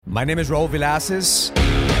My name is Raul Villacis,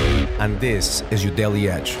 and this is your Daily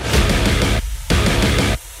Edge.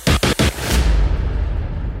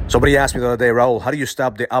 Somebody asked me the other day, Raul, how do you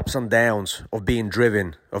stop the ups and downs of being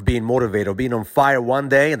driven, of being motivated, of being on fire one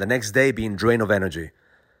day and the next day being drained of energy?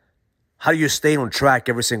 How do you stay on track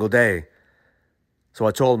every single day? So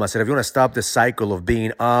I told him, I said, if you want to stop the cycle of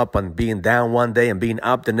being up and being down one day and being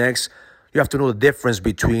up the next, you have to know the difference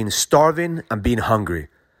between starving and being hungry.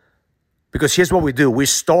 Because here's what we do. We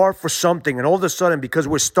starve for something, and all of a sudden, because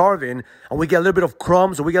we're starving and we get a little bit of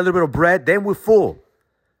crumbs or we get a little bit of bread, then we're full.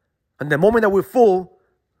 And the moment that we're full,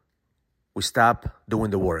 we stop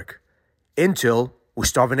doing the work until we're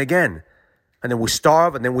starving again. And then we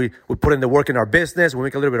starve, and then we put in the work in our business. We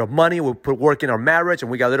make a little bit of money. We put work in our marriage, and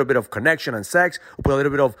we got a little bit of connection and sex. We put a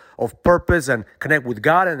little bit of purpose and connect with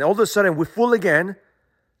God. And all of a sudden, we're full again.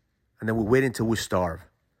 And then we wait until we starve.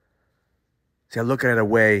 See, I look at it a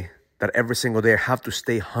way that every single day I have to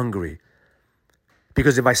stay hungry.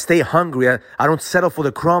 Because if I stay hungry, I don't settle for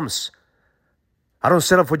the crumbs. I don't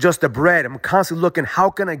settle for just the bread. I'm constantly looking, how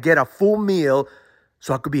can I get a full meal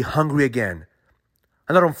so I could be hungry again?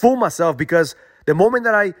 And I don't fool myself, because the moment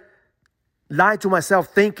that I lie to myself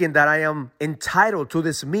thinking that I am entitled to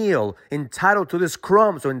this meal, entitled to this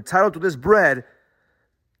crumbs, or entitled to this bread,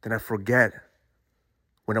 then I forget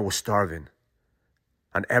when I was starving.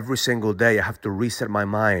 And every single day I have to reset my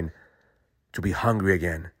mind to be hungry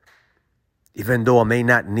again. Even though I may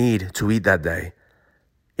not need to eat that day.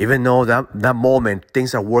 Even though that moment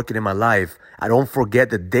things are working in my life, I don't forget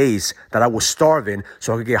the days that I was starving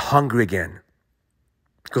so I could get hungry again.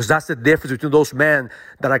 Because that's the difference between those men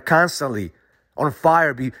that are constantly on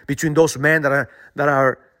fire, between those men that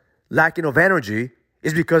are lacking of energy,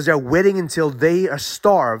 is because they're waiting until they are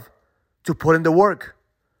starved to put in the work.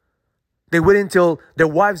 They wait until their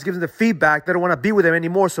wives give them the feedback. They don't want to be with them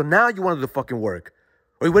anymore. So now you want to do the fucking work.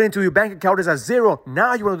 Or you wait until your bank account is at zero.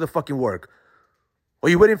 Now you want to do the fucking work. Or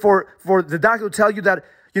you're waiting for the doctor to tell you that,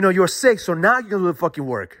 you're sick. So now you're going to do the fucking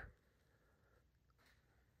work.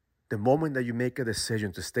 The moment that you make a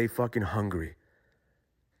decision to stay fucking hungry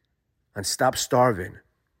and stop starving,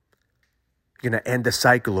 you're going to end the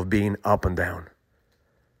cycle of being up and down.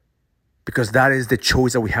 Because that is the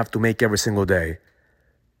choice that we have to make every single day.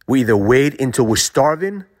 We either wait until we're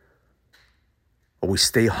starving, or we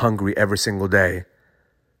stay hungry every single day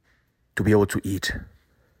to be able to eat.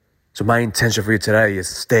 So my intention for you today is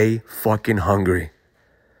stay fucking hungry.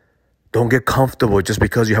 Don't get comfortable just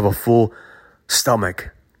because you have a full stomach.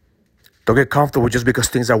 Don't get comfortable just because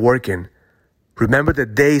things are working. Remember the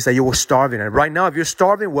days that you were starving. And right now, if you're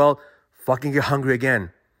starving, well, fucking get hungry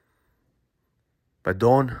again. But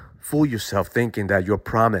don't fool yourself thinking that you're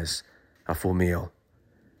promised a full meal.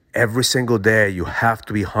 Every single day, you have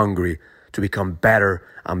to be hungry to become better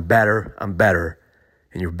and better and better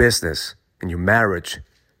in your business, in your marriage,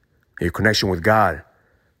 in your connection with God,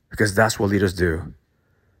 because that's what leaders do.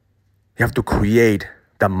 You have to create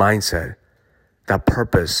that mindset, that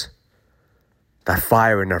purpose, that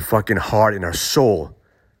fire in our fucking heart, in our soul,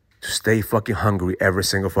 to stay fucking hungry every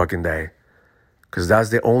single fucking day, because that's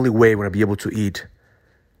the only way we're going to be able to eat.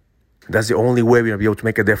 That's the only way we're going to be able to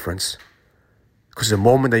make a difference. Because the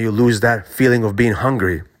moment that you lose that feeling of being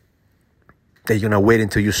hungry, then you're going to wait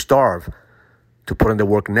until you starve to put in the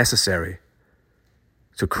work necessary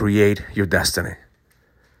to create your destiny.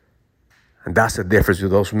 And that's the difference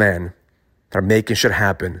with those men that are making shit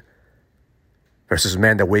happen versus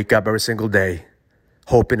men that wake up every single day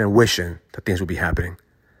hoping and wishing that things will be happening.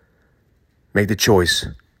 Make the choice.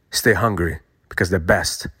 Stay hungry, because the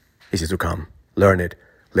best is yet to come. Learn it,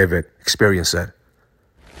 live it, experience it.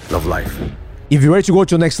 Love life. If you're ready to go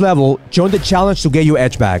to the next level, join the challenge to get your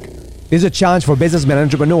edge back. This is a challenge for businessmen and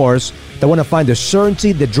entrepreneurs that want to find the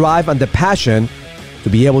certainty, the drive, and the passion to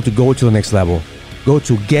be able to go to the next level. Go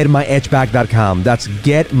to getmyedgeback.com. That's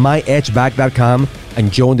getmyedgeback.com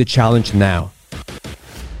and join the challenge now.